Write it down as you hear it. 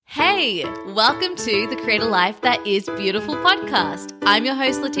Hey, welcome to the Create a Life That Is Beautiful podcast. I'm your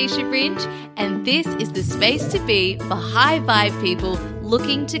host, Letitia Ringe, and this is the space to be for high vibe people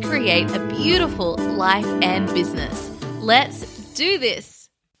looking to create a beautiful life and business. Let's do this.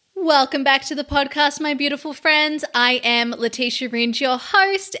 Welcome back to the podcast, my beautiful friends. I am Letitia Ringe, your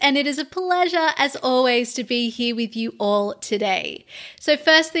host, and it is a pleasure, as always, to be here with you all today. So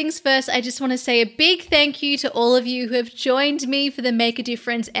first things first, I just want to say a big thank you to all of you who have joined me for the Make a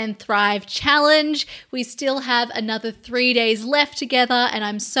Difference and Thrive Challenge. We still have another 3 days left together, and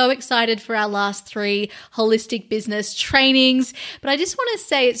I'm so excited for our last 3 holistic business trainings. But I just want to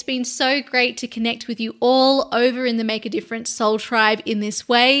say it's been so great to connect with you all over in the Make a Difference Soul Tribe in this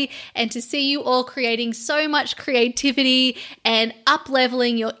way, and to see you all creating so much creativity and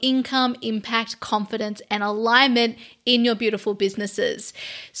up-leveling your income, impact, confidence, and alignment in your beautiful businesses.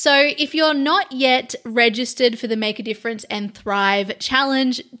 So if you're not yet registered for the Make a Difference and Thrive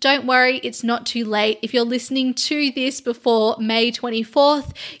Challenge, don't worry, it's not too late. If you're listening to this before May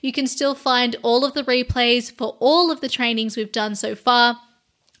 24th, you can still find all of the replays for all of the trainings we've done so far.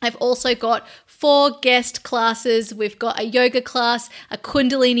 I've also got 4 guest classes. We've got a yoga class, a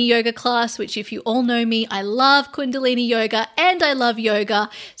Kundalini yoga class, which if you all know me, I love Kundalini yoga and I love yoga.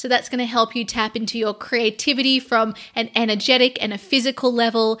 So that's going to help you tap into your creativity from an energetic and a physical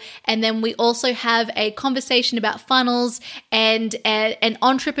level. And then we also have a conversation about funnels and an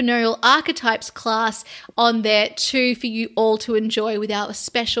entrepreneurial archetypes class on there too for you all to enjoy with our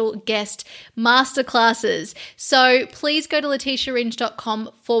special guest masterclasses. So please go to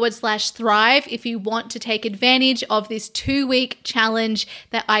letitiaringe.com/thrive if you want to take advantage of this 2-week challenge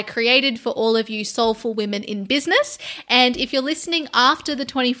that I created for all of you soulful women in business. And if you're listening after the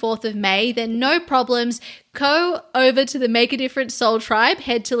 24th of May, then no problems. Go over to the Make a Difference Soul Tribe,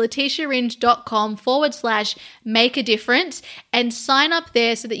 head to letitiaringe.com/make-a-difference and sign up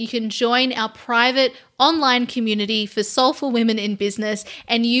there so that you can join our private online community for soulful women in business,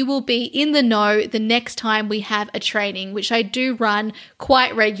 and you will be in the know the next time we have a training, which I do run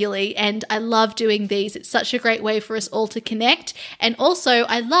quite regularly, and I love doing these. It's such a great way for us all to connect, and also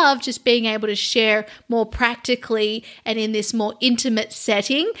I love just being able to share more practically and in this more intimate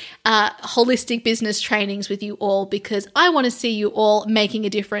setting, holistic business trainings with you all, because I want to see you all making a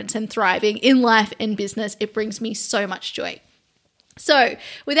difference and thriving in life and business. It brings me so much joy. So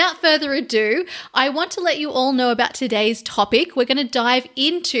without further ado, I want to let you all know about today's topic. We're going to dive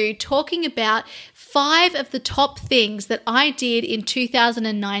into talking about 5 of the top things that I did in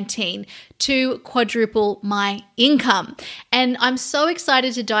 2019 to quadruple my income. And I'm so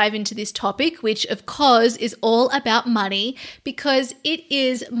excited to dive into this topic, which of course is all about money, because it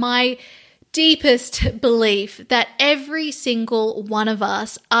is my deepest belief that every single one of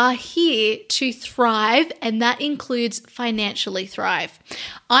us are here to thrive, and that includes financially thrive.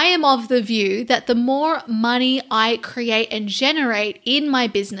 I am of the view that the more money I create and generate in my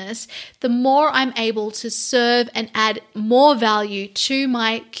business, the more I'm able to serve and add more value to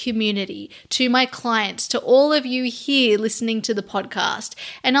my community, to my clients, to all of you here listening to the podcast.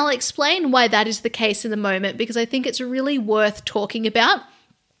 And I'll explain why that is the case in a moment, because I think it's really worth talking about.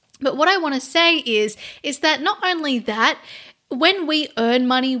 But what I want to say is that not only that, when we earn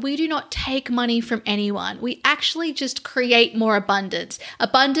money, we do not take money from anyone. We actually just create more abundance.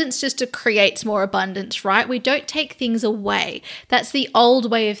 Abundance just creates more abundance, right? We don't take things away. That's the old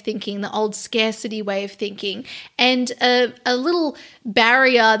way of thinking, the old scarcity way of thinking. And a little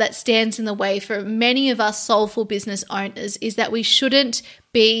barrier that stands in the way for many of us soulful business owners is that we shouldn't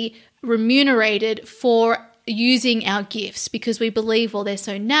be remunerated for using our gifts, because we believe, well, they're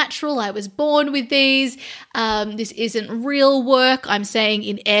so natural. I was born with these. This isn't real work. I'm saying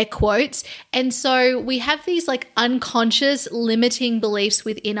in air quotes. And so we have these like unconscious limiting beliefs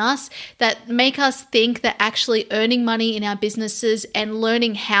within us that make us think that actually earning money in our businesses and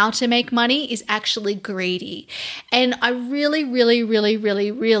learning how to make money is actually greedy. And I really, really, really, really,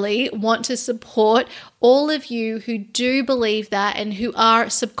 really want to support all of you who do believe that and who are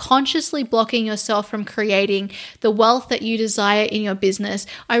subconsciously blocking yourself from creating the wealth that you desire in your business.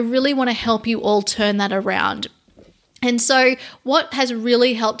 I really want to help you all turn that around. And so what has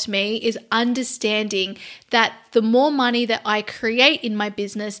really helped me is understanding that the more money that I create in my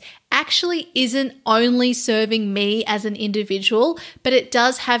business actually isn't only serving me as an individual, but it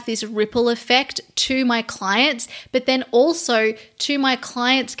does have this ripple effect to my clients, but then also to my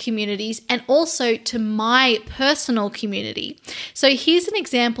clients' communities and also to my personal community. So here's an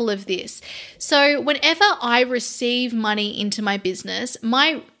example of this. So whenever I receive money into my business,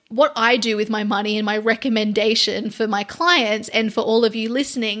 my what I do with my money and my recommendation for my clients and for all of you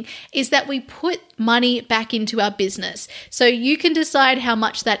listening is that we put money back into our business. So you can decide how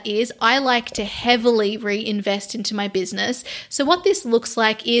much that is. I like to heavily reinvest into my business. So what this looks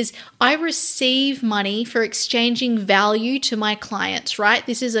like is I receive money for exchanging value to my clients, right?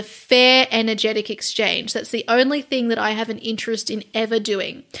 This is a fair, energetic exchange. That's the only thing that I have an interest in ever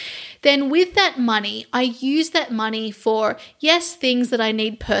doing. Then with that money, I use that money for, yes, things that I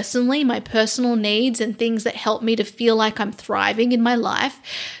need personally, my personal needs and things that help me to feel like I'm thriving in my life.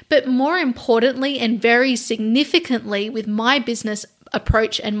 But more importantly and very significantly with my business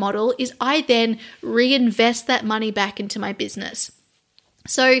approach and model is I then reinvest that money back into my business.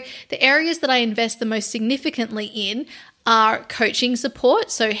 So the areas that I invest the most significantly in are coaching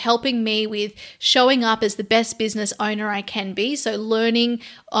support, so helping me with showing up as the best business owner I can be, so learning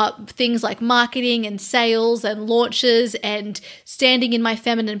things like marketing and sales and launches and standing in my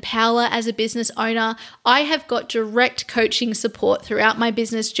feminine power as a business owner. I have got direct coaching support throughout my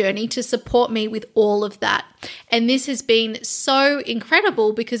business journey to support me with all of that. And this has been so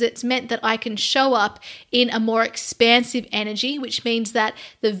incredible because it's meant that I can show up in a more expansive energy, which means that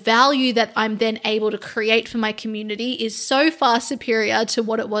the value that I'm then able to create for my community is so far superior to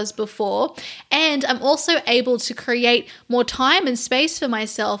what it was before. And I'm also able to create more time and space for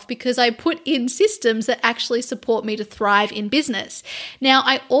myself because I put in systems that actually support me to thrive in business. Now,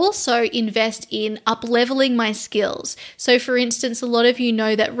 I also invest in up-leveling my skills. So for instance, a lot of you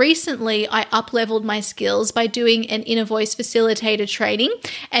know that recently I up-leveled my skills by doing an inner voice facilitator training.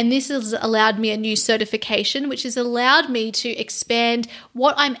 And this has allowed me a new certification, which has allowed me to expand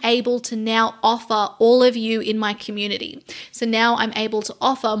what I'm able to now offer all of you in my community. So now I'm able to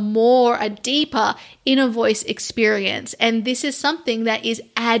offer a deeper inner voice experience. And this is something that is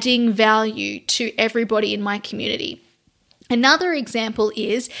adding value to everybody in my community. Another example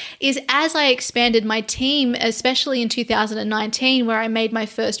is as I expanded my team, especially in 2019, where I made my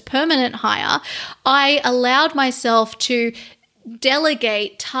first permanent hire, I allowed myself to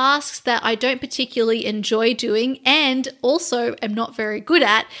delegate tasks that I don't particularly enjoy doing and also am not very good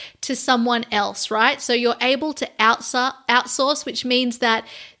at to someone else, right? So you're able to outsource, which means that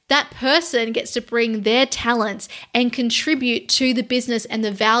person gets to bring their talents and contribute to the business and the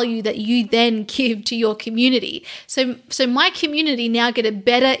value that you then give to your community. So my community now get a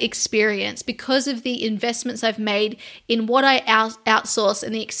better experience because of the investments I've made in what I outsource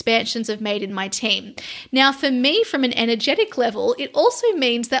and the expansions I've made in my team. Now, for me, from an energetic level, it also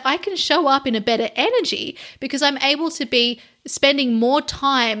means that I can show up in a better energy because I'm able to be spending more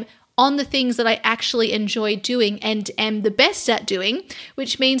time on the things that I actually enjoy doing and am the best at doing,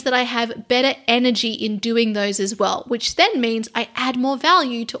 which means that I have better energy in doing those as well, which then means I add more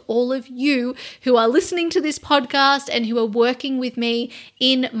value to all of you who are listening to this podcast and who are working with me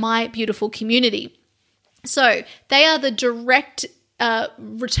in my beautiful community. So they are the direct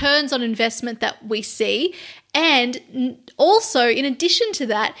returns on investment that we see. And also, in addition to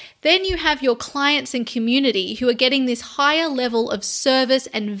that, then you have your clients and community who are getting this higher level of service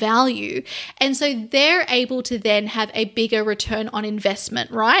and value. And so they're able to then have a bigger return on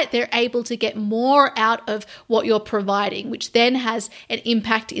investment, right? They're able to get more out of what you're providing, which then has an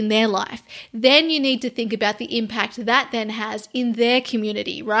impact in their life. Then you need to think about the impact that then has in their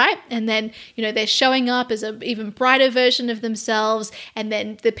community, right? And then, they're showing up as an even brighter version of themselves. And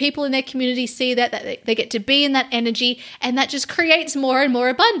then the people in their community see that they get to be in that energy, and that just creates more and more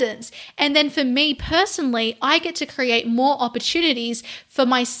abundance. And then for me personally, I get to create more opportunities for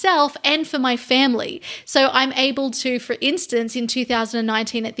myself and for my family. So I'm able to, for instance, in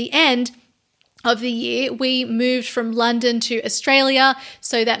 2019 at the end of the year, we moved from London to Australia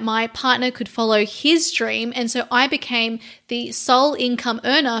so that my partner could follow his dream. And so I became the sole income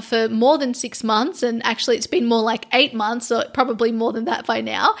earner for more than 6 months. And actually it's been more like 8 months, so probably more than that by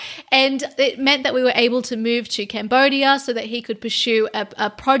now. And it meant that we were able to move to Cambodia so that he could pursue a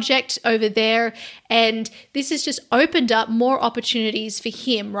project over there. And this has just opened up more opportunities for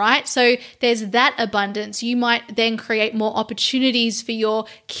him, right? So there's that abundance. You might then create more opportunities for your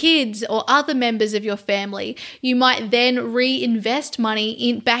kids or other members of your family. You might then reinvest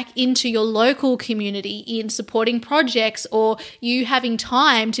money back into your local community in supporting projects, or you having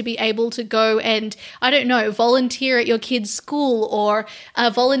time to be able to go and, volunteer at your kid's school, or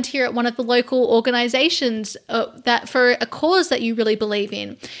volunteer at one of the local organizations that for a cause that you really believe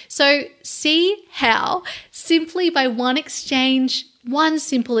in. So see how simply by one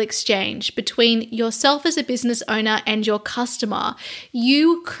simple exchange between yourself as a business owner and your customer,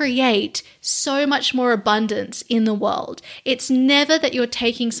 you create so much more abundance in the world. It's never that you're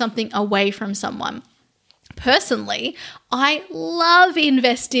taking something away from someone. Personally, I love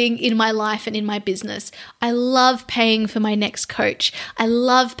investing in my life and in my business. I love paying for my next coach. I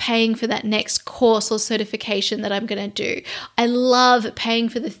love paying for that next course or certification that I'm going to do. I love paying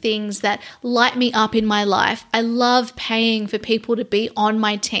for the things that light me up in my life. I love paying for people to be on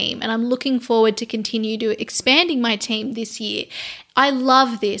my team, and I'm looking forward to continue to expanding my team this year. I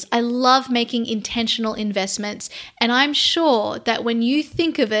love this. I love making intentional investments. And I'm sure that when you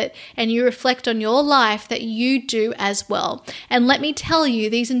think of it and you reflect on your life, that you do as well. And let me tell you,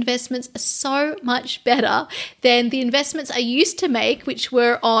 these investments are so much better than the investments I used to make, which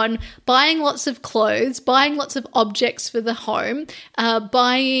were on buying lots of clothes, buying lots of objects for the home,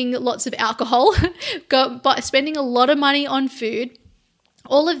 buying lots of alcohol, spending a lot of money on food.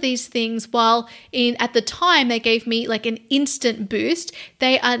 All of these things, while at the time they gave me like an instant boost,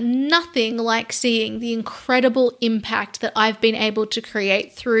 they are nothing like seeing the incredible impact that I've been able to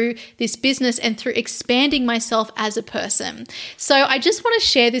create through this business and through expanding myself as a person. So I just want to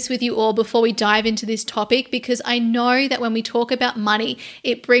share this with you all before we dive into this topic, because I know that when we talk about money,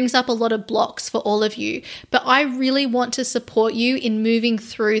 it brings up a lot of blocks for all of you. But I really want to support you in moving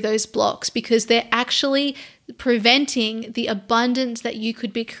through those blocks, because they're actually preventing the abundance that you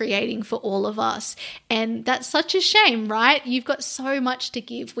could be creating for all of us. And that's such a shame, right? You've got so much to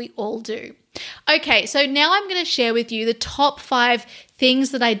give. We all do. Okay, so now I'm going to share with you the top 5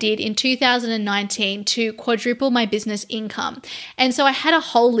 things that I did in 2019 to quadruple my business income. And so I had a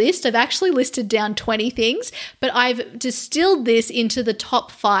whole list. I've actually listed down 20 things, but I've distilled this into the top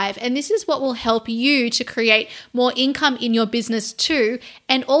 5. And this is what will help you to create more income in your business too,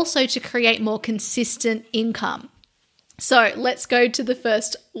 and also to create more consistent income. So let's go to the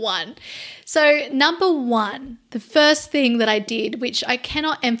first one. So number 1, the first thing that I did, which I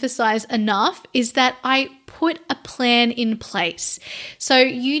cannot emphasize enough, is that I put a plan in place. So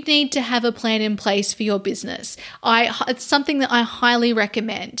you need to have a plan in place for your business. It's something that I highly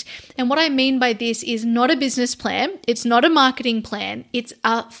recommend. And what I mean by this is not a business plan. It's not a marketing plan. It's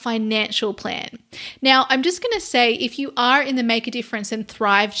a financial plan. Now, I'm just going to say, if you are in the Make a Difference and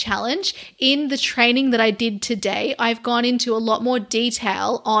Thrive Challenge, in the training that I did today, I've gone into a lot more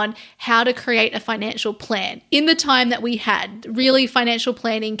detail on how to create a financial plan. In the time that we had, really, financial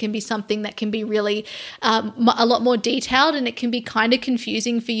planning can be something that can be really a lot more detailed, and it can be kind of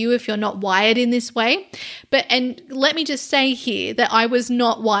confusing for you if you're not wired in this way. And let me just say here that I was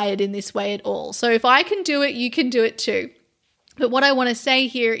not wired in this way at all. So if I can do it, you can do it too. But what I want to say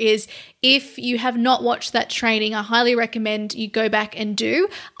here is, if you have not watched that training, I highly recommend you go back and do.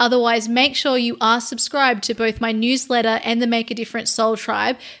 Otherwise, make sure you are subscribed to both my newsletter and the Make a Difference Soul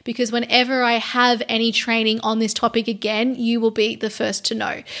Tribe, because whenever I have any training on this topic again, you will be the first to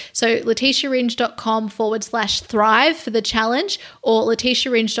know. So letitiaringe.com/thrive for the challenge, or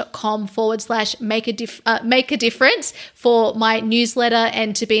letitiaringe.com/make a difference for my newsletter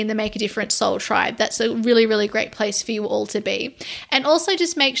and to be in the Make a Difference Soul Tribe. That's a really, really great place for you all to be. And also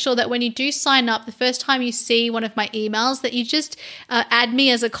just make sure that when you do sign up, the first time you see one of my emails, that you just add me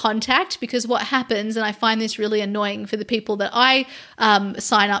as a contact, because what happens, and I find this really annoying for the people that I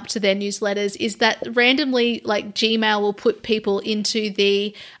sign up to their newsletters, is that randomly, like, Gmail will put people into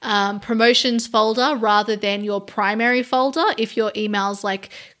the promotions folder rather than your primary folder if your email's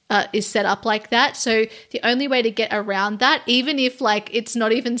is set up like that. So the only way to get around that, even if it's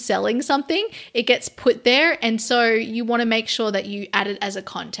not even selling something, it gets put there. And so you want to make sure that you add it as a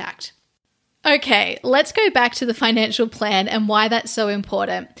contact. Okay, let's go back to the financial plan and why that's so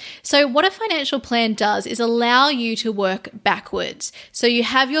important. So what a financial plan does is allow you to work backwards. So you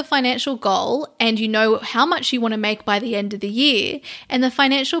have your financial goal and you know how much you want to make by the end of the year. And the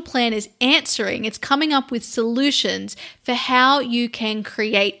financial plan is it's coming up with solutions for how you can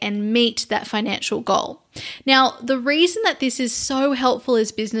create and meet that financial goal. Now, the reason that this is so helpful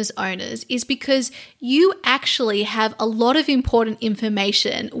as business owners is because you actually have a lot of important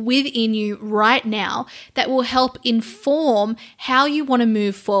information within you right now that will help inform how you want to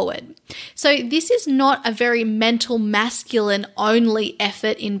move forward. So this is not a very mental, masculine only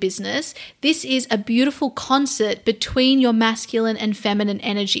effort in business. This is a beautiful concert between your masculine and feminine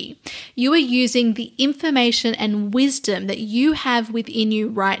energy. You are using the information and wisdom that you have within you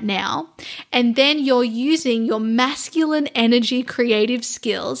right now, and then you're using your masculine energy creative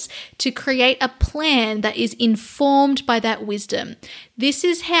skills to create a plan that is informed by that wisdom. This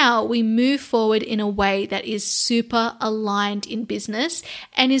is how we move forward in a way that is super aligned in business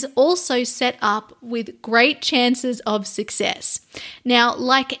and is also set up with great chances of success. Now,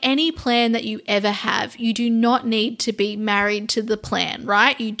 like any plan that you ever have, you do not need to be married to the plan,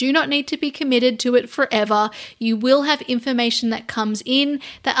 right? You do not need to be committed to it forever. You will have information that comes in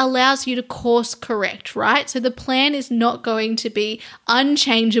that allows you to course correct, right? So the plan is not going to be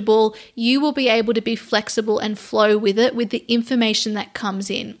unchangeable. You will be able to be flexible and flow with it with the information that comes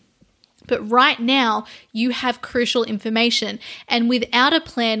in. But right now, you have crucial information. And without a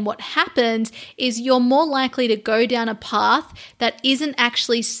plan, what happens is you're more likely to go down a path that isn't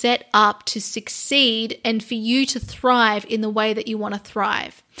actually set up to succeed and for you to thrive in the way that you want to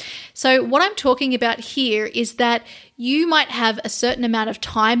thrive. So what I'm talking about here is that you might have a certain amount of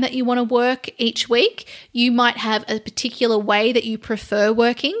time that you want to work each week. You might have a particular way that you prefer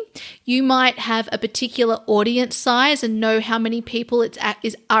working. You might have a particular audience size and know how many people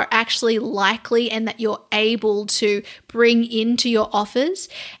are actually likely and that you're able to bring into your offers.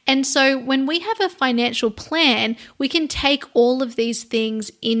 And so when we have a financial plan, we can take all of these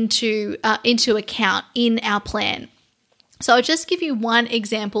things into account in our plan. So I'll just give you one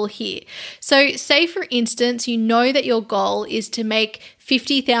example here. So say, for instance, you know that your goal is to make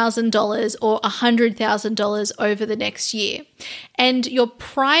 $50,000 or $100,000 over the next year. And your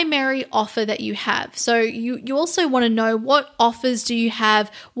primary offer that you have. So you also want to know what offers do you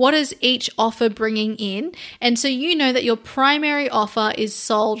have? What is each offer bringing in? And so you know that your primary offer is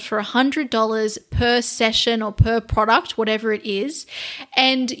sold for $100 per session or per product, whatever it is.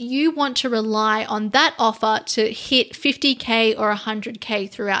 And you want to rely on that offer to hit $50K or $100K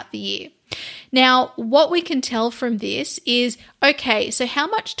throughout the year. Now, what we can tell from this is, okay, so how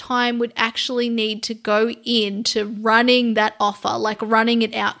much time would actually need to go into running that offer, like running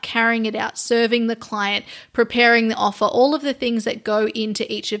it out, carrying it out, serving the client, preparing the offer, all of the things that go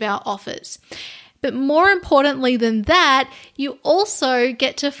into each of our offers. But more importantly than that, you also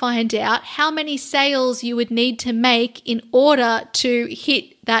get to find out how many sales you would need to make in order to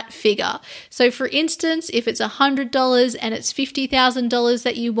hit that figure. So for instance, if it's $100 and it's $50,000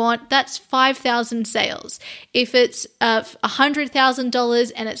 that you want, that's 5,000 sales. If it's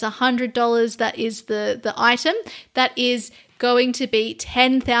 $100,000 and it's $100 that is the item, that is going to be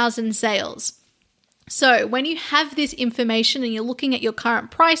 10,000 sales. So when you have this information and you're looking at your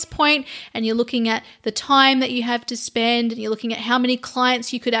current price point and you're looking at the time that you have to spend and you're looking at how many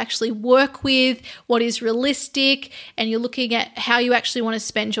clients you could actually work with, what is realistic, and you're looking at how you actually want to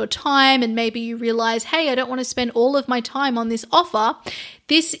spend your time, and maybe you realize, hey, I don't want to spend all of my time on this offer,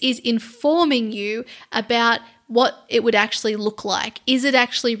 this is informing you about what it would actually look like. Is it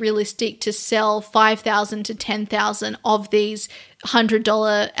actually realistic to sell 5,000 to 10,000 of these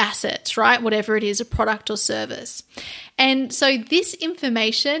 $100 assets, right? Whatever it is, a product or service. And so this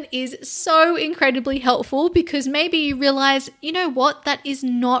information is so incredibly helpful because maybe you realize, you know what, that is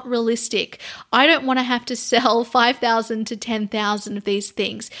not realistic. I don't want to have to sell 5,000 to 10,000 of these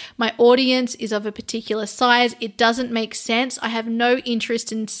things. My audience is of a particular size. It doesn't make sense. I have no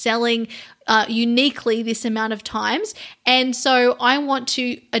interest in selling uniquely this amount of times. And so I want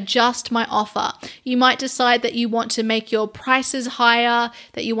to adjust my offer. You might decide that you want to make your prices higher,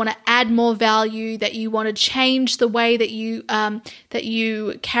 that you want to add more value, that you want to change the way that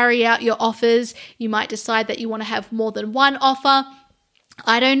you carry out your offers. You might decide that you want to have more than one offer.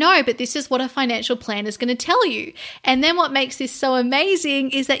 I don't know, but this is what a financial plan is going to tell you. And then what makes this so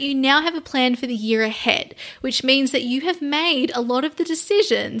amazing is that you now have a plan for the year ahead, which means that you have made a lot of the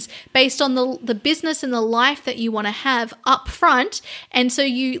decisions based on the business and the life that you want to have up front. And so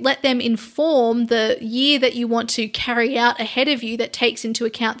you let them inform the year that you want to carry out ahead of you that takes into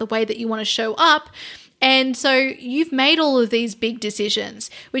account the way that you want to show up. And so you've made all of these big decisions,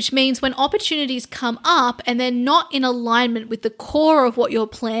 which means when opportunities come up and they're not in alignment with the core of what your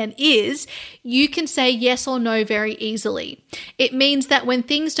plan is, you can say yes or no very easily. It means that when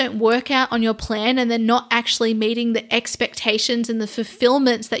things don't work out on your plan and they're not actually meeting the expectations and the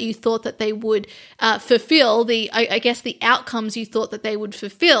fulfillments that you thought that they would fulfill, the outcomes you thought that they would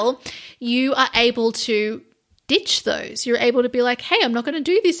fulfill, you are able to ditch those. You're able to be like, hey, I'm not going to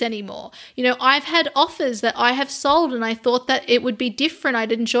do this anymore. You know, I've had offers that I have sold and I thought that it would be different.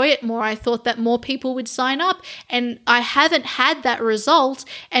 I'd enjoy it more. I thought that more people would sign up and I haven't had that result.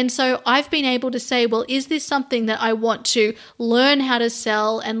 And so I've been able to say, well, is this something that I want to learn how to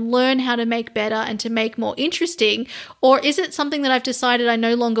sell and learn how to make better and to make more interesting? Or is it something that I've decided I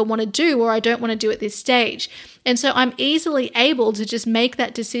no longer want to do or I don't want to do at this stage? And so I'm easily able to just make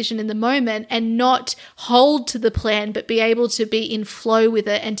that decision in the moment and not hold to the plan, but be able to be in flow with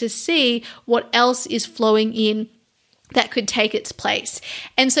it and to see what else is flowing in that could take its place.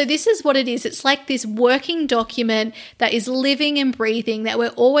 And so this is what it is. It's like this working document that is living and breathing, that we're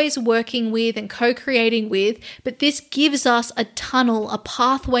always working with and co-creating with, but this gives us a tunnel, a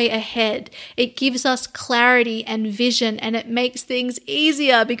pathway ahead. It gives us clarity and vision, and it makes things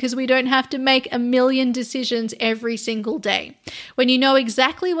easier because we don't have to make a million decisions every single day. When you know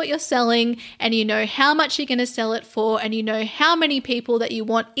exactly what you're selling and you know how much you're going to sell it for and you know how many people that you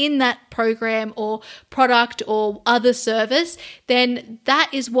want in that program or product or other service, then that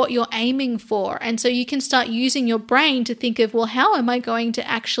is what you're aiming for. And so you can start using your brain to think of, well, how am I going to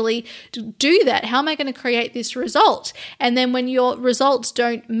actually do that? How am I going to create this result? And then when your results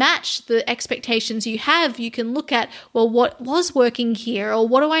don't match the expectations you have, you can look at, well, what was working here, or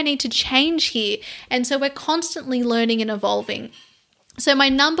what do I need to change here? And so we're constantly learning and evolving. So my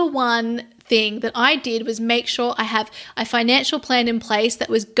number one thing that I did was make sure I have a financial plan in place that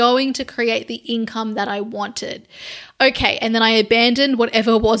was going to create the income that I wanted. Okay, and then I abandoned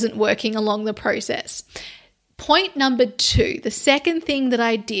whatever wasn't working along the process. Point number 2, the second thing that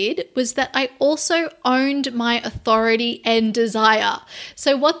I did was that I also owned my authority and desire.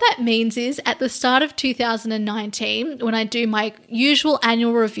 So what that means is at the start of 2019, when I do my usual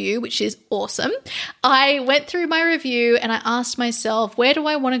annual review, which is awesome, I went through my review and I asked myself, where do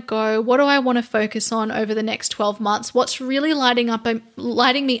I want to go? What do I want to focus on over the next 12 months? What's really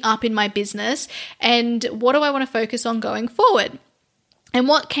lighting me up in my business? And what do I want to focus on going forward? And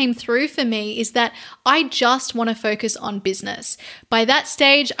what came through for me is that I just want to focus on business. By that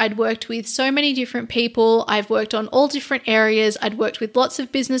stage, I'd worked with so many different people. I've worked on all different areas. I'd worked with lots of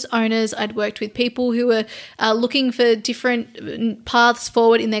business owners. I'd worked with people who were looking for different paths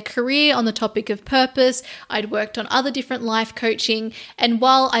forward in their career on the topic of purpose. I'd worked on other different life coaching. And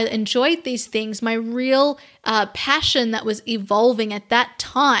while I enjoyed these things, my real passion that was evolving at that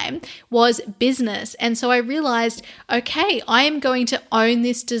time was business. And so I realized, okay, I am going to own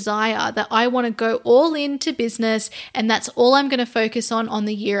this desire that I want to go all into business, and that's all I'm going to focus on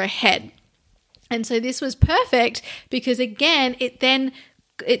the year ahead. And so this was perfect because, again, it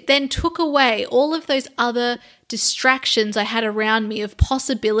then took away all of those other distractions I had around me of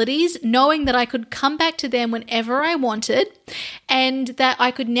possibilities, knowing that I could come back to them whenever I wanted, and that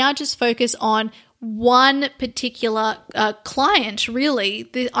I could now just focus on one particular client, really.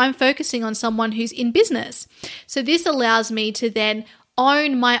 I'm focusing on someone who's in business. So this allows me to then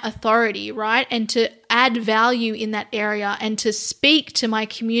own my authority, right? And to add value in that area and to speak to my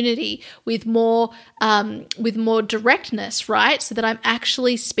community with more directness, right? So that I'm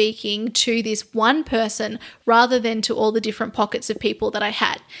actually speaking to this one person rather than to all the different pockets of people that I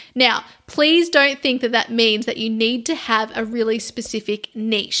had. Now, please don't think that that means that you need to have a really specific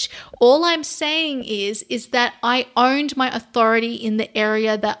niche. All I'm saying is that I owned my authority in the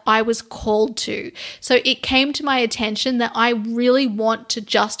area that I was called to. So it came to my attention that I really want to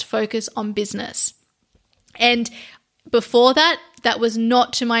just focus on business. And before that was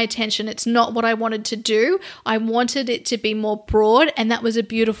not to my attention. It's not what I wanted to do. I wanted it to be more broad, and that was a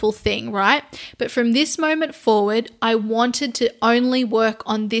beautiful thing, right? But from this moment forward, I wanted to only work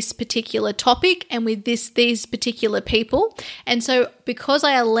on this particular topic and with these particular people. And so because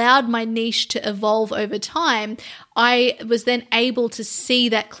I allowed my niche to evolve over time, I was then able to see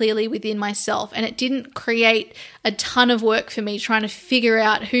that clearly within myself, and it didn't create a ton of work for me trying to figure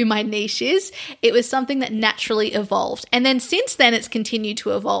out who my niche is. It was something that naturally evolved. And then since then, it's continued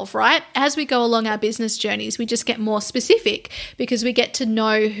to evolve, right? As we go along our business journeys, we just get more specific because we get to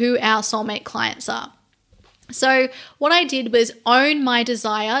know who our soulmate clients are. So what I did was own my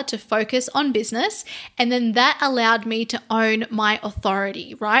desire to focus on business, and then that allowed me to own my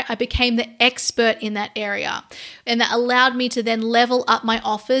authority, right? I became the expert in that area, and that allowed me to then level up my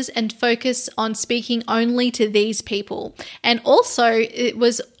offers and focus on speaking only to these people. And also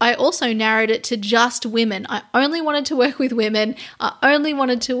I also narrowed it to just women. I only wanted to work with women. I only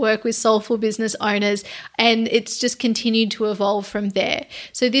wanted to work with soulful business owners, and it's just continued to evolve from there.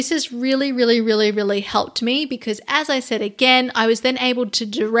 So this has really, really, really, really helped me, because as I said again, I was then able to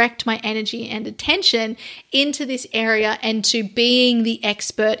direct my energy and attention into this area and to being the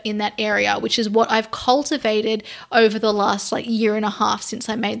expert in that area, which is what I've cultivated over the last year and a half since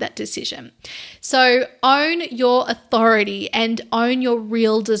I made that decision. So own your authority and own your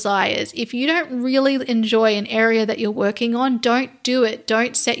real desires. If you don't really enjoy an area that you're working on, don't do it.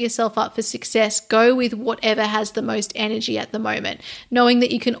 Don't set yourself up for success. Go with whatever has the most energy at the moment, knowing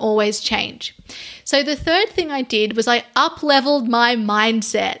that you can always change. So the third thing I did was I up-leveled my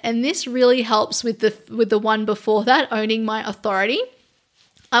mindset, and this really helps with the one before that, owning my authority.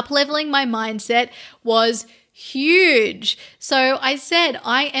 Up-leveling my mindset was huge. So I said,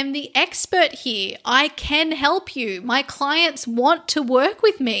 I am the expert here. I can help you. My clients want to work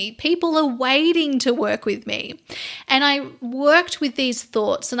with me. People are waiting to work with me. And I worked with these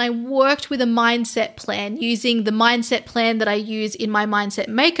thoughts and I worked with a mindset plan using the mindset plan that I use in my Mindset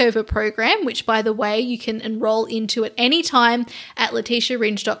Makeover program, which, by the way, you can enroll into at any time at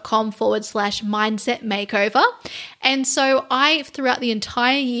letitiaringe.com/mindset makeover. And so throughout the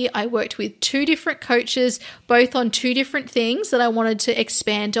entire year, I worked with 2 different coaches, both on 2 different things that I wanted to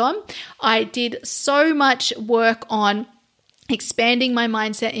expand on. I did so much work on expanding my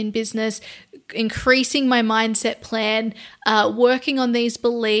mindset in business, increasing my mindset plan, working on these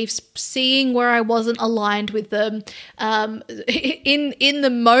beliefs, seeing where I wasn't aligned with them, in the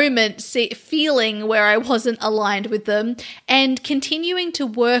moment, feeling where I wasn't aligned with them, and continuing to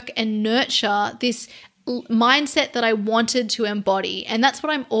work and nurture this mindset that I wanted to embody. And that's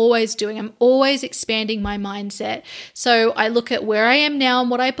what I'm always doing. I'm always expanding my mindset. So I look at where I am now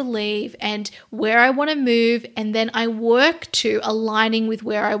and what I believe and where I want to move, and then I work to aligning with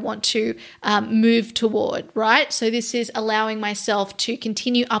where I want to move toward, right? So this is allowing myself to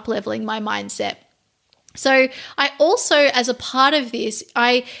continue up-leveling my mindset. So I also, as a part of this,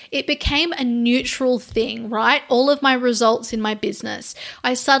 it became a neutral thing, right? All of my results in my business,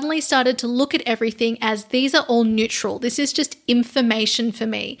 I suddenly started to look at everything as these are all neutral. This is just information for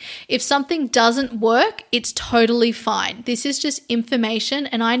me. If something doesn't work, it's totally fine. This is just information,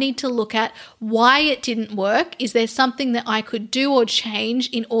 and I need to look at why it didn't work. Is there something that I could do or change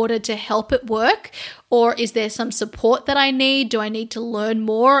in order to help it work? Or is there some support that I need? Do I need to learn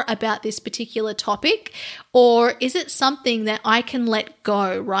more about this particular topic? Or is it something that I can let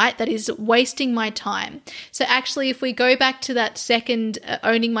go, right? That is wasting my time. So actually, if we go back to that second,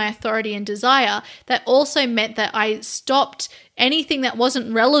 owning my authority and desire, that also meant that I stopped anything that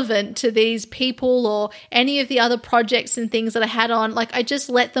wasn't relevant to these people or any of the other projects and things that I had on. Like, I just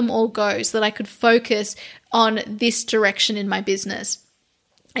let them all go so that I could focus on this direction in my business.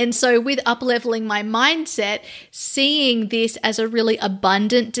 And so with up-leveling my mindset, seeing this as a really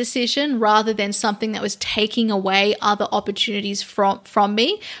abundant decision rather than something that was taking away other opportunities from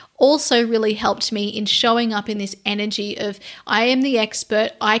me, also really helped me in showing up in this energy of I am the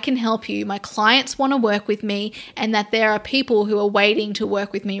expert, I can help you, my clients want to work with me, and that there are people who are waiting to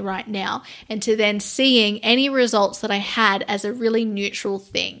work with me right now. And to then seeing any results that I had as a really neutral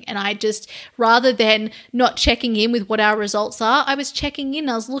thing. And I just, rather than not checking in with what our results are, I was checking in,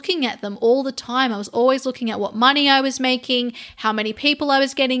 I was looking at them all the time. I was always looking at what money I was making, how many people I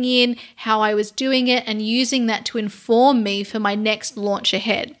was getting in, how I was doing it, and using that to inform me for my next launch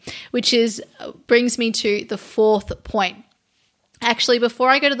ahead. Which brings me to the 4th point. Actually, before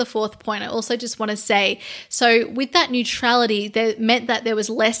I go to the 4th point, I also just want to say, so with that neutrality, that meant that there was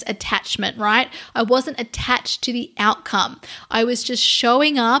less attachment, right? I wasn't attached to the outcome. I was just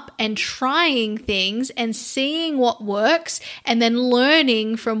showing up and trying things and seeing what works, and then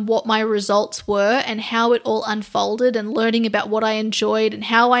learning from what my results were and how it all unfolded, and learning about what I enjoyed and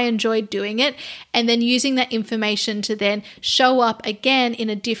how I enjoyed doing it, and then using that information to then show up again in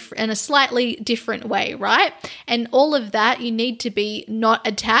a slightly different way, right? And all of that, you need to be not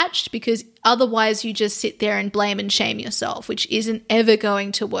attached, because otherwise you just sit there and blame and shame yourself, which isn't ever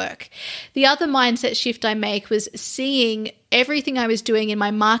going to work. The other mindset shift I make was seeing everything I was doing in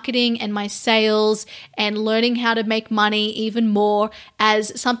my marketing and my sales and learning how to make money even more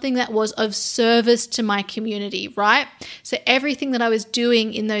as something that was of service to my community, right? So everything that I was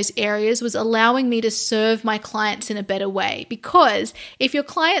doing in those areas was allowing me to serve my clients in a better way, because if your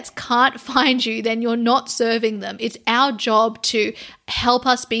clients can't find you, then you're not serving them. It's our job to help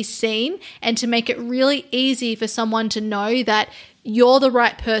us be seen and to make it really easy for someone to know that you're the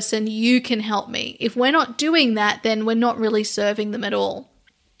right person, you can help me. If we're not doing that, then we're not really serving them at all.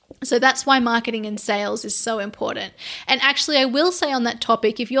 So that's why marketing and sales is so important. And actually, I will say on that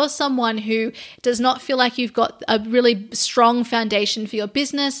topic, if you're someone who does not feel like you've got a really strong foundation for your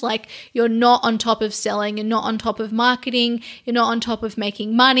business, like you're not on top of selling, you're not on top of marketing, you're not on top of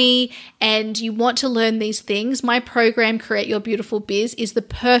making money, and you want to learn these things, my program, Create Your Beautiful Biz, is the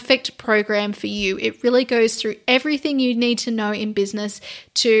perfect program for you. It really goes through everything you need to know in business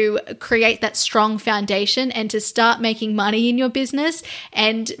to create that strong foundation and to start making money in your business.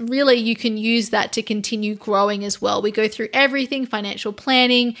 And really, you can use that to continue growing as well. We go through everything: financial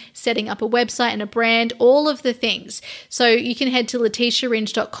planning, setting up a website and a brand, all of the things. So you can head to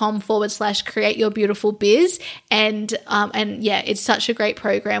letitiaringe.com/create your beautiful biz. And yeah, it's such a great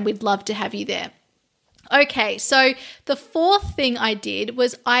program. We'd love to have you there. Okay, so the fourth thing I did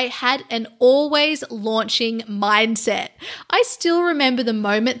was I had an always launching mindset. I still remember the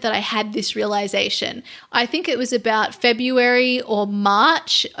moment that I had this realization. I think it was about February or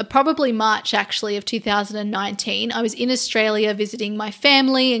March, probably March actually of 2019. I was in Australia visiting my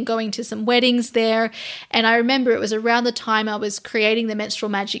family and going to some weddings there. And I remember it was around the time I was creating the Menstrual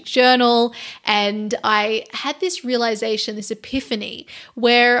Magic Journal. And I had this realization, this epiphany,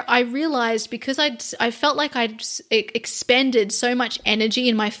 where I realized because I felt like I'd expended so much energy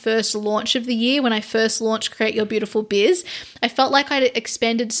in my first launch of the year when I first launched Create Your Beautiful Biz. I felt like I'd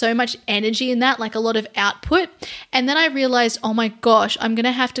expended so much energy in that, like a lot of output. And then I realized, oh my gosh, I'm going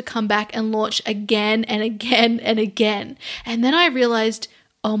to have to come back and launch again and again and again. And then I realized,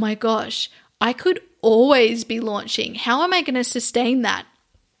 oh my gosh, I could always be launching. How am I going to sustain that?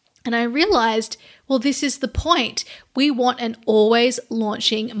 And I realized, well, this is the point. We want an always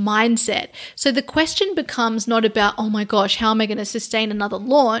launching mindset. So the question becomes not about, oh my gosh, how am I going to sustain another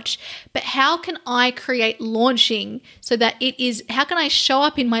launch? But how can I create launching so that how can I show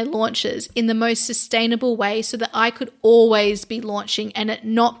up in my launches in the most sustainable way so that I could always be launching and it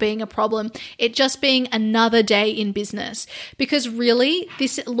not being a problem, it just being another day in business? Because really,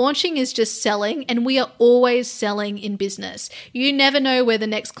 this launching is just selling, and we are always selling in business. You never know where the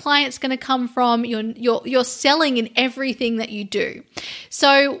next client's going to come from. You're selling in everything that you do.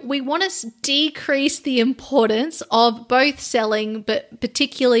 So we want to decrease the importance of both selling, but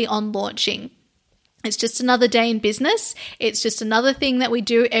particularly on launching. It's just another day in business. It's just another thing that we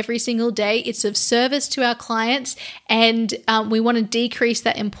do every single day. It's of service to our clients, and we want to decrease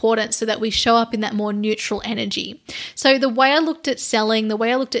that importance so that we show up in that more neutral energy. So the way I looked at selling, the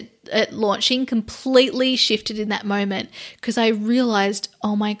way I looked at launching completely shifted in that moment, because I realized,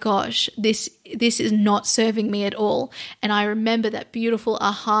 oh my gosh, this is not serving me at all. And I remember that beautiful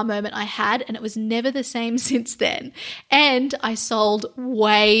aha moment I had, and it was never the same since then. And I sold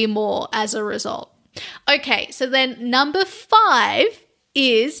way more as a result. Okay, so then number 5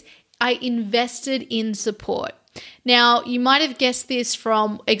 is I invested in support. Now, you might have guessed this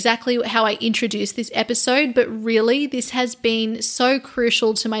from exactly how I introduced this episode, but really this has been so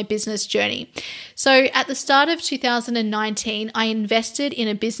crucial to my business journey. So at the start of 2019, I invested in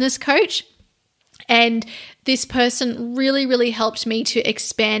a business coach, and this person really, really helped me to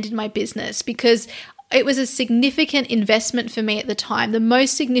expand in my business because it was a significant investment for me at the time, the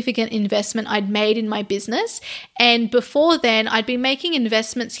most significant investment I'd made in my business. And before then, I'd been making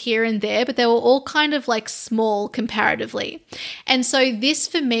investments here and there, but they were all kind of like small comparatively. And so this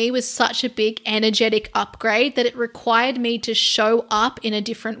for me was such a big energetic upgrade that it required me to show up in a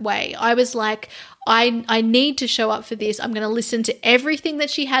different way. I was like, I need to show up for this. I'm going to listen to everything that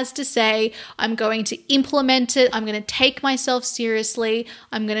she has to say. I'm going to implement it. I'm going to take myself seriously.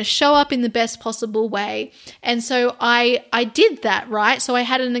 I'm going to show up in the best possible way. And so I did that, right? So I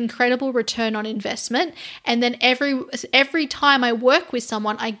had an incredible return on investment. And then every time I work with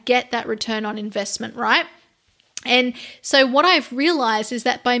someone, I get that return on investment, right? And so what I've realized is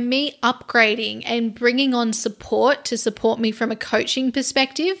that by me upgrading and bringing on support to support me from a coaching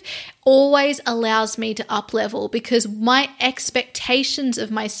perspective always allows me to up level, because my expectations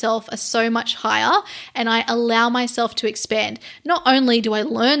of myself are so much higher and I allow myself to expand. Not only do I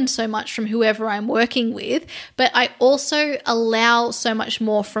learn so much from whoever I'm working with, but I also allow so much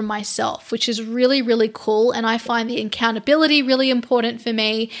more from myself, which is really, really cool. And I find the accountability really important for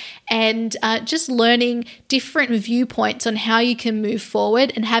me, and just learning different viewpoints on how you can move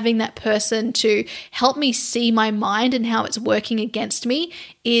forward and having that person to help me see my mind and how it's working against me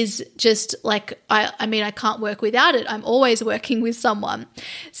is just like, I can't work without it. I'm always working with someone.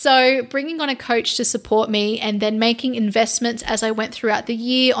 So bringing on a coach to support me and then making investments as I went throughout the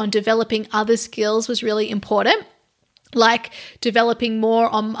year on developing other skills was really important. Like developing more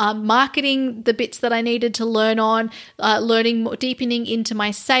on marketing, the bits that I needed to learn on, learning more, deepening into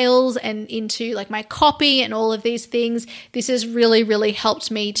my sales and into like my copy and all of these things. This has really, really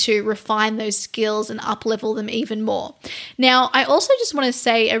helped me to refine those skills and up-level them even more. Now, I also just want to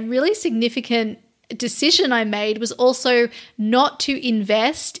say a really significant decision I made was also not to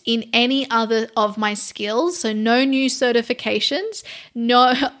invest in any other of my skills. So no new certifications.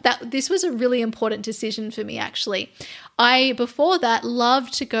 This was a really important decision for me, actually. I, before that,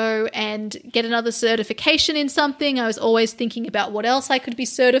 loved to go and get another certification in something. I was always thinking about what else I could be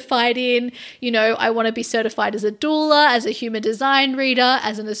certified in. You know, I want to be certified as a doula, as a human design reader,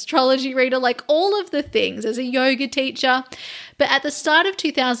 as an astrology reader, like all of the things, as a yoga teacher. But at the start of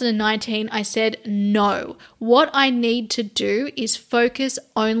 2019, I said, no, what I need to do is focus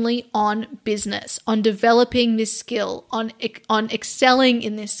only on business, on developing this skill, on excelling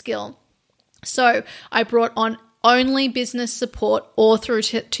in this skill. So I brought on only business support all through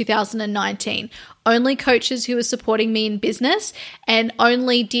 2019. Only coaches who were supporting me in business, and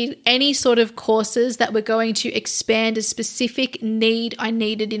only did any sort of courses that were going to expand a specific need I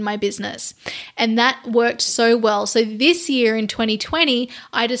needed in my business. And that worked so well. So this year in 2020,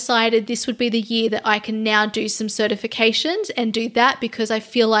 I decided this would be the year that I can now do some certifications and do that, because I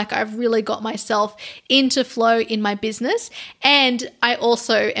feel like I've really got myself into flow in my business. And I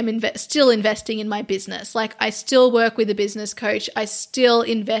also am still investing in my business. Like, I still work with a business coach. I still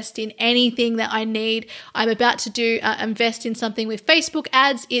invest in anything that I need. I'm about to invest in something with Facebook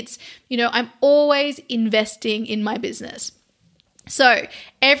ads. It's, I'm always investing in my business. So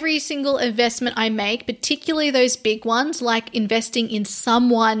every single investment I make, particularly those big ones like investing in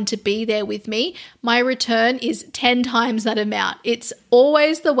someone to be there with me, my return is 10 times that amount. It's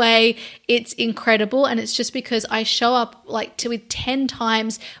always the way. It's incredible. And it's just because I show up with 10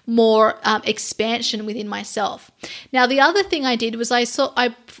 times more expansion within myself. Now, the other thing I did was I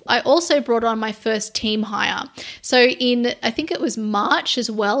also brought on my first team hire. So I think it was March as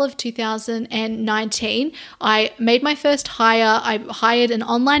well of 2019, I made my first hire. I hired an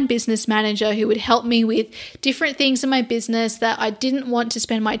online business manager who would help me with different things in my business that I didn't want to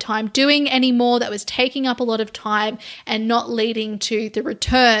spend my time doing anymore, that was taking up a lot of time and not leading to the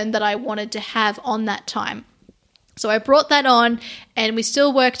return that I wanted to have on that time. So I brought that on, and we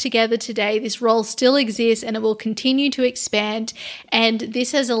still work together today. This role still exists, and it will continue to expand. And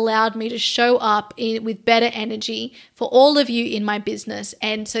this has allowed me to show up with better energy for all of you in my business.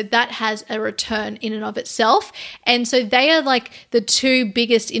 And so that has a return in and of itself. And so they are like the two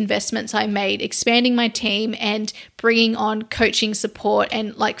biggest investments I made: expanding my team and bringing on coaching support,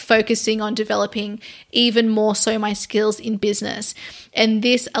 and focusing on developing even more so my skills in business. And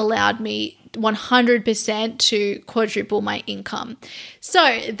this allowed me 100% to quadruple my income.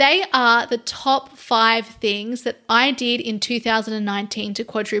 So they are the top 5 things that I did in 2019 to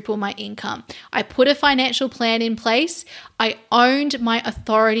quadruple my income. I put a financial plan in place. I owned my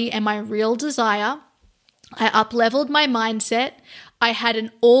authority and my real desire. I up-leveled my mindset. I had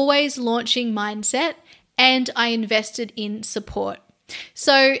an always launching mindset, and I invested in support.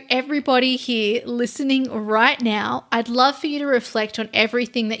 So everybody here listening right now, I'd love for you to reflect on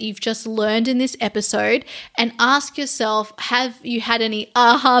everything that you've just learned in this episode and ask yourself, have you had any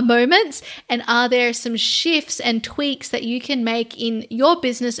aha moments? And are there some shifts and tweaks that you can make in your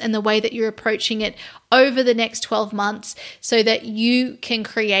business and the way that you're approaching it over the next 12 months so that you can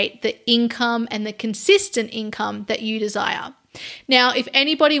create the income and the consistent income that you desire? Now, if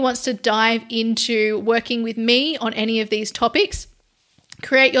anybody wants to dive into working with me on any of these topics,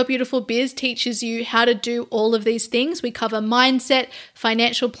 Create Your Beautiful Biz teaches you how to do all of these things. We cover mindset,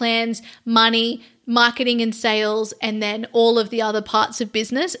 financial plans, money, marketing and sales, and then all of the other parts of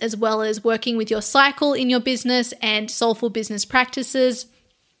business, as well as working with your cycle in your business and soulful business practices,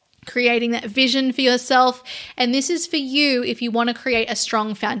 creating that vision for yourself. And this is for you if you want to create a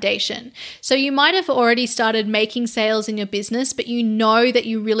strong foundation. So you might have already started making sales in your business, but you know that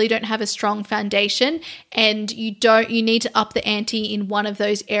you really don't have a strong foundation, and you need to up the ante in one of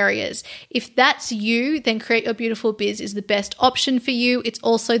those areas. If that's you, then Create Your Beautiful Biz is the best option for you. It's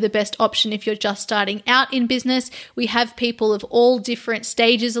also the best option if you're just starting out in business. We have people of all different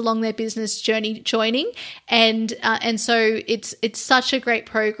stages along their business journey joining, and so it's such a great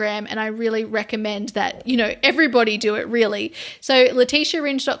program. And I really recommend that, everybody do it, really. So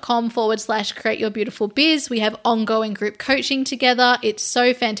letitiaringe.com/create your beautiful biz. We have ongoing group coaching together. It's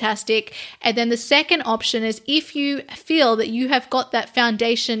so fantastic. And then the second option is if you feel that you have got that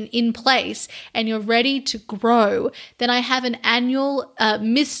foundation in place and you're ready to grow, then I have an annual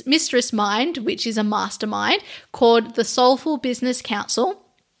Mistress Mind, which is a mastermind called the Soulful Business Council.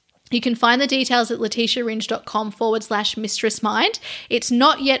 You can find the details at letitiaringe.com/Mistress Mind. It's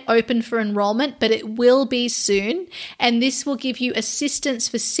not yet open for enrollment, but it will be soon. And this will give you assistance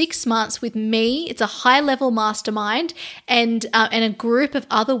for 6 months with me. It's a high-level mastermind and a group of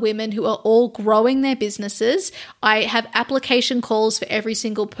other women who are all growing their businesses. I have application calls for every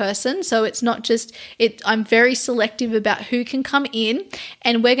single person. So it's not just it. I'm very selective about who can come in.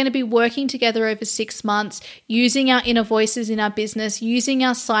 And we're going to be working together over 6 months, using our inner voices in our business, using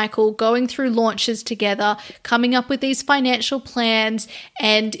our cycle, going through launches together, coming up with these financial plans,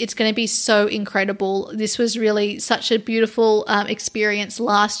 and it's going to be so incredible. This was really such a beautiful experience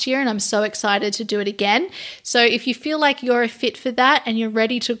last year, and I'm so excited to do it again. So if you feel like you're a fit for that and you're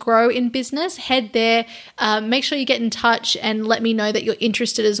ready to grow in business, head there. Make sure you get in touch and let me know that you're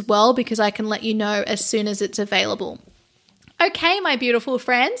interested as well, because I can let you know as soon as it's available. Okay, my beautiful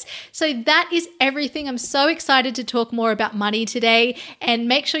friends. So that is everything. I'm so excited to talk more about money today, and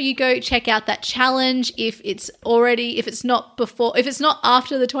make sure you go check out that challenge if it's not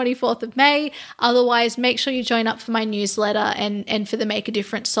after the 24th of May. Otherwise, make sure you join up for my newsletter and for the Make a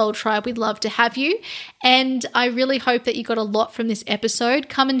Difference Soul Tribe. We'd love to have you. And I really hope that you got a lot from this episode.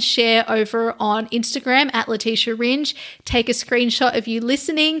 Come and share over on Instagram at Letitia Ringe. Take a screenshot of you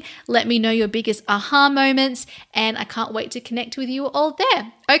listening. Let me know your biggest aha moments, and I can't wait to connect with you all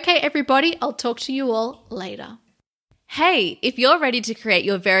there. Okay, everybody, I'll talk to you all later. Hey, if you're ready to create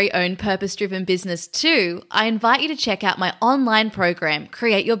your very own purpose-driven business too, I invite you to check out my online program,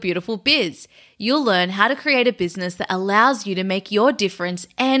 Create Your Beautiful Biz. You'll learn how to create a business that allows you to make your difference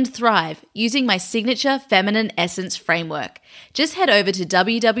and thrive using my signature feminine essence framework. Just head over to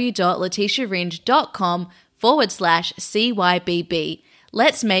www.letitiaringe.com/CYBB.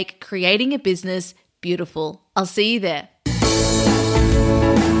 Let's make creating a business beautiful. I'll see you there.